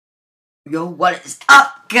Yo, what is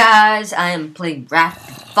up, guys? I am playing Wrath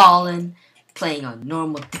of the Fallen, playing on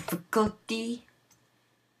normal difficulty,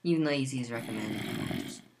 even though easy is recommended.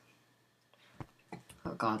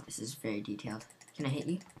 Oh god, this is very detailed. Can I hit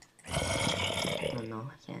you? Oh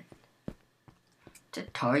no, I can't.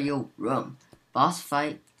 Tutorial room. Boss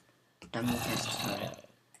fight. Dummy test tutorial.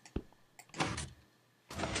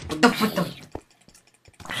 What the?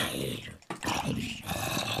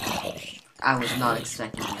 I was not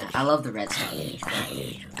expecting that. I love the redstone.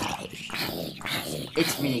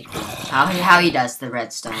 It's really cool. How he does the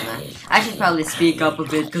redstone. I should probably speak up a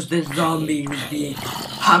bit because this zombie was being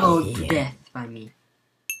pummeled to death by me.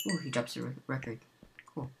 Ooh, he drops a record.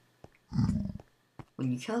 Cool.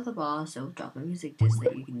 When you kill the boss, it will drop a music disc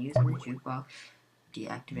that you can use on the jukebox to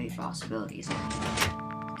deactivate boss abilities.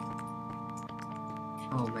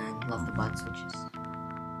 Oh man, love the button switches.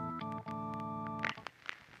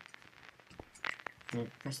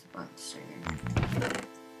 Press the button to start here.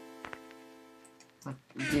 What?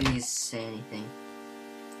 Didn't need to say anything.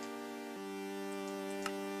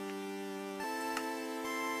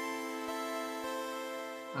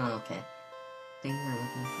 Oh, okay. Things are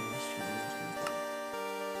looking for this trailer.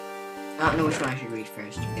 I don't know which one I should read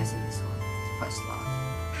first. I'm guessing this one. Quest log.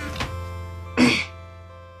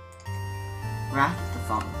 Wrath of the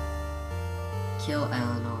Fallen. Kill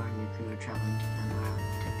Eleanor and your crew are traveling to Emerald to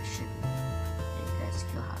protect the ship.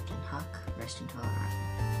 Kill Captain Huck, rest until our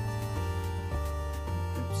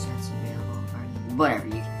sets available. Whatever,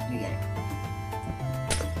 you get it.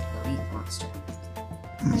 Elite monster.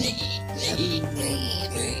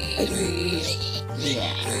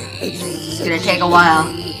 Yeah. It's gonna take a while.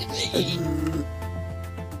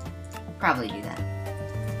 Probably do that.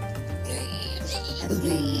 It's gonna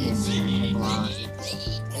take a while.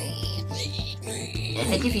 I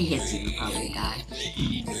think if he hits you, you'll probably die.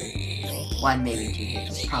 One, maybe two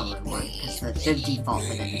hits. Probably one, because the default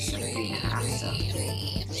for them is like 3.5,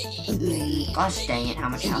 so. Gosh dang it, how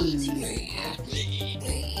much health does he really have?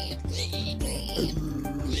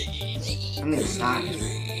 I'm gonna start.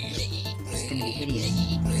 It's gonna be hideous.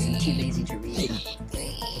 I'm too lazy to read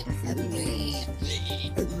the freaking things.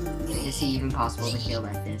 Is it even possible to kill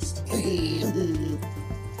that fist? Is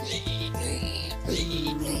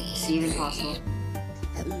it even possible?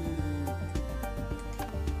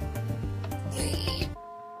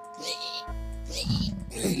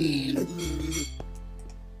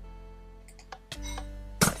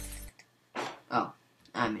 Oh,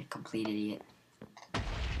 I'm a complete idiot. I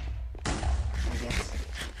guess.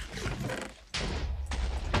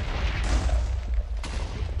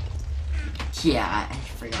 Yeah, I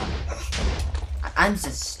forgot. I'm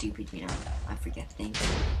just stupid, you know. I forget things.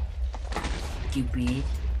 Stupid.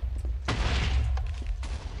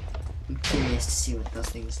 I'm curious to see what those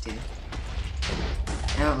things do.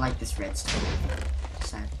 I don't like this redstone.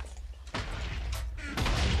 Sad.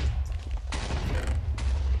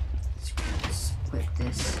 Let's quit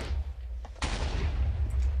this.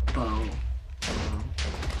 Bow.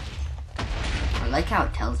 I like how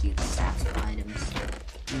it tells you the stats of items.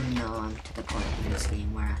 Even though I'm to the point in this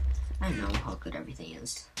game where I know how good everything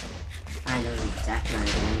is. I know the exact amount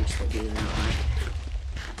of damage they do now.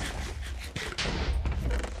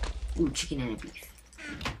 Ooh, chicken and a beef.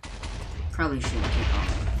 Probably shouldn't take all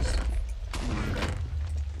of this stuff longer.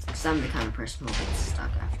 Because I'm the kind of person who gets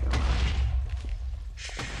stuck after a while.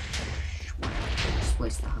 Whatever. Just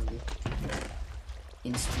waste the hunger.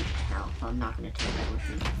 Instant health. I'm not gonna take that with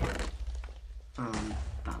me.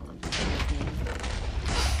 Bottle of everything.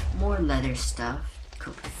 More leather stuff.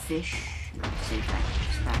 Cooked fish. No, save that.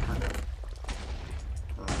 Just back up.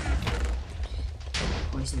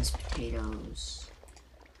 Poisonous potatoes.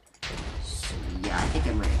 So, yeah, I think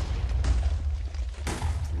I'm ready.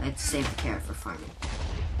 Let's save the carrot for farming.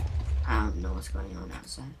 I don't know what's going on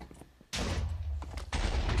outside.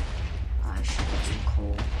 I should get some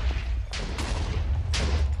coal.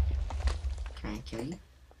 Can I kill you?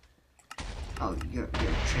 Oh, you're a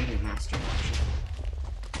trader master, actually.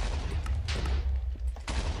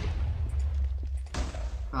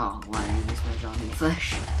 Oh, why did I use my zombie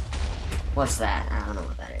flesh? What's that? I don't know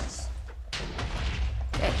what that is.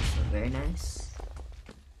 Okay, so very nice.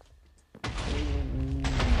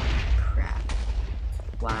 Crap.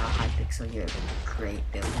 Wow, Hypixel, you're a great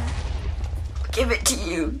builder. Give it to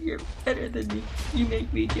you! You're better than me. You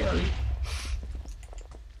make me jelly.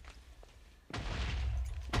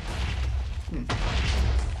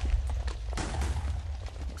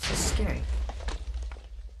 This is scary.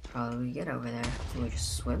 How do we get over there? Can we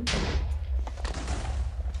just swim?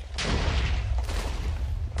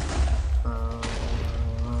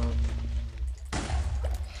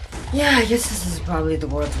 Yeah, I guess this is probably the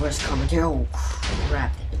world's worst commentary. Oh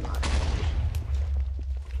crap, that did not.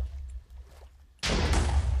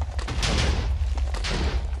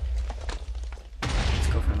 Let's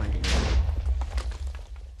go for my dinner.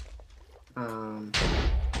 I don't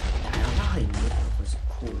know how you made those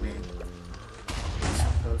cool, man.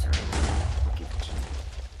 Those are, I'll give it to you.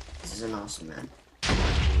 This is an awesome map.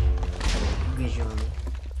 Visually.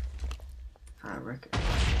 Record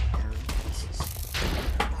down pieces.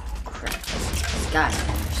 Oh, crap. These guys,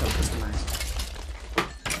 man, are so customized.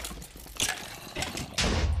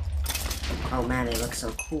 Oh man, they look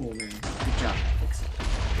so cool, man. Good job, Hypixels.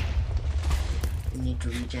 We need to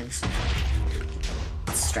regen some.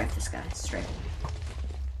 Let's strike this guy. Strike him.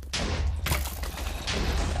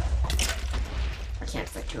 I can't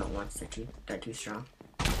fight two at once. They're too strong.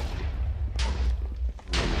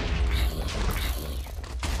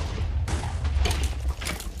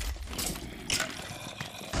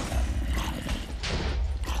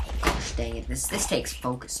 Gosh dang it! This takes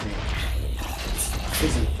focus, man.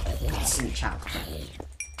 This isn't chop.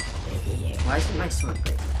 Why isn't my sword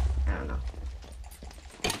breaking? I don't know.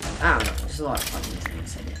 There's a lot of fucking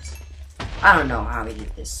things I guess. I don't know how he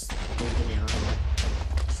did this.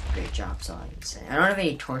 Great job, so I can say. I don't have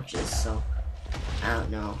any torches, so I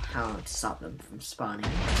don't know how to stop them from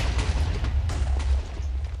spawning.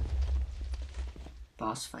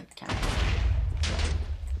 Boss fight captain.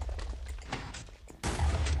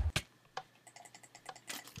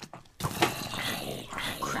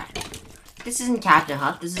 Crap. This isn't Captain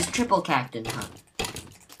Hut, this is triple Captain Hut.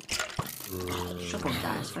 Triple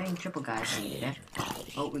guys, fighting triple guys there.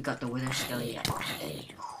 Oh, we got the wither skelly. Yeah.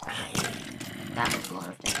 That was a lot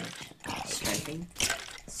of damage. Striping.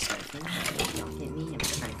 Striping. Don't hit me, I'm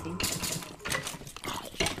striping.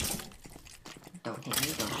 Don't hit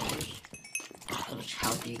me, don't hit me. How much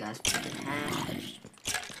health do you guys put in half?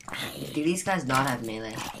 Do these guys not have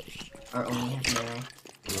melee? Or only have melee?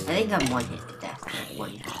 I think I'm one hit to death.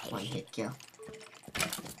 One hit kill.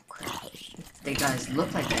 Crap. The guys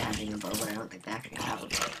look like they're having a bow, but I don't think they actually have a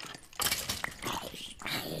bow.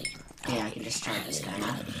 Yeah, I can just charge this guy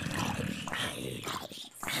now.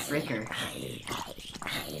 Fricker.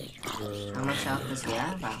 How much health does he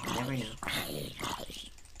have? Wow, never know.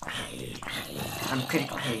 I'm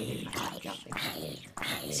critical hitting him, I'm jumping.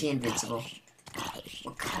 Is he invincible?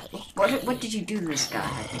 What did you do to this guy,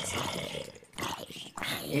 Hypixels?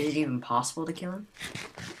 Is it even possible to kill him?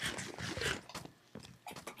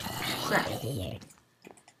 Crap. He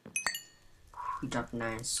dropped an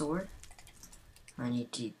iron sword. I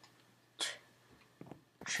need to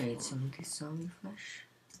trade some of this zombie flesh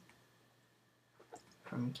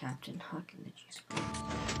from Captain Huck in the juice box.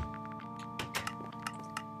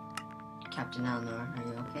 Captain Eleanor, are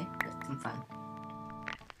you okay? Good, I'm fine.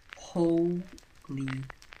 Holy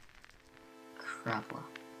crap.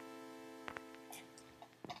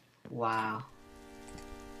 Wow.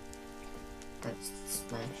 That's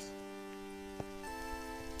nice.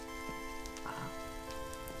 Wow.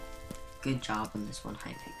 Good job on this one,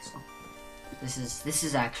 Hypixel. This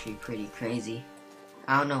is actually pretty crazy.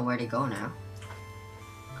 I don't know where to go now.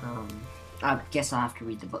 I guess I'll have to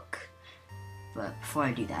read the book. But before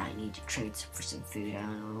I do that, I need to trade for some food.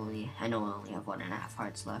 I know I only have 1.5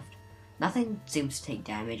 hearts left. Nothing seems to take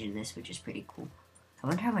damage in this, which is pretty cool. I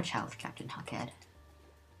wonder how much health Captain Huck had.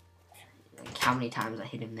 Like, how many times I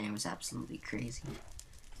hit him there was absolutely crazy.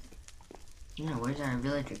 You know, where's our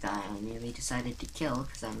villager guy I nearly decided to kill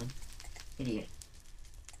because I'm an idiot.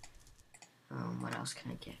 What else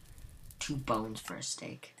can I get? 2 bones for a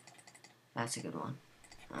steak. That's a good one.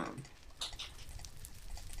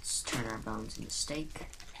 Let's turn our bones into steak.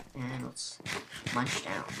 And let's munch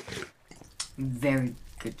down. Very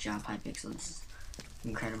good job, Hypixels. This is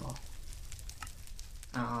incredible.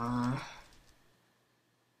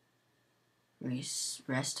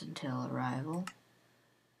 Rest until arrival.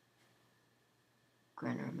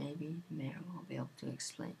 Grenner, maybe the mayor will be able to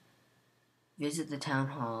explain. Visit the town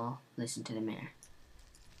hall, listen to the mayor.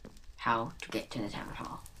 How to get to the town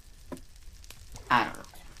hall. I don't know.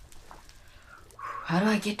 How do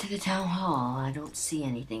I get to the town hall? I don't see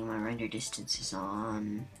anything. My render distance is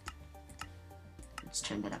on. Let's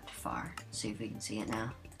turn that up to far. See if we can see it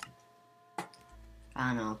now. I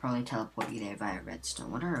don't know, I'll probably teleport you there via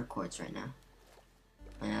redstone. What are our cords right now?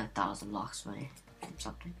 1,000 blocks away from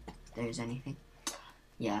something. If there's anything.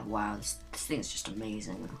 Yeah, wow, this thing is just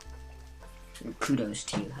amazing. Kudos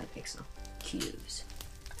to you, Hypixel. Kudos.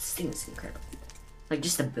 This thing is incredible. Like,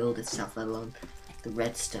 just the build itself, let alone the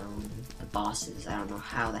redstone, the bosses. I don't know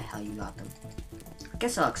how the hell you got them. I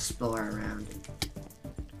guess I'll explore around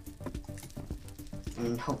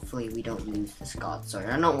And hopefully we don't lose this God Sword.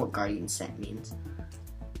 I don't know what Guardian Set means.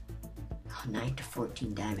 Oh, 9 to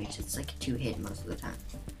 14 damage. It's like a 2-hit most of the time.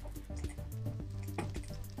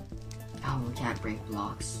 Oh, we can't break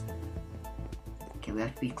blocks. Okay, we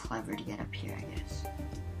have to be clever to get up here, I guess.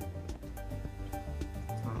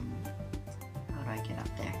 How do I get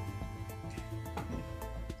up there?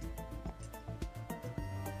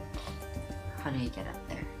 How do you get up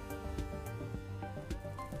there?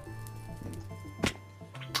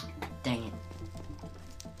 Dang it.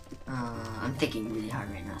 I'm thinking really hard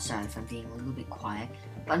right now. Sorry if I'm being a little bit quiet.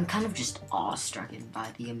 But I'm kind of just awestruck by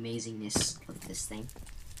the amazingness of this thing.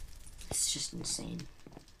 It's just insane.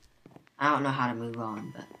 I don't know how to move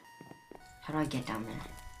on, but how do I get down there?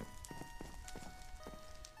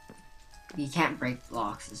 You can't break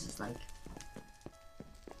blocks. This is like...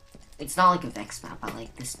 It's not like a Vex map. I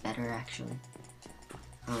like this better, actually.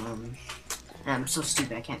 And I'm so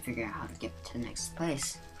stupid, I can't figure out how to get to the next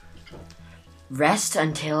place. Rest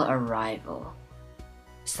until arrival.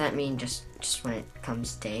 Does that mean just when it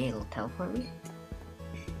comes day, it'll teleport me?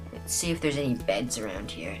 Let's see if there's any beds around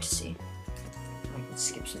here to see. I can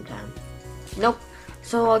skip some time. Nope.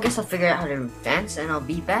 So I guess I'll figure out how to advance, and I'll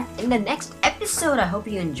be back in the next episode. I hope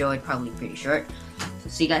you enjoyed. Probably pretty short. So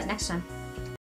see you guys next time.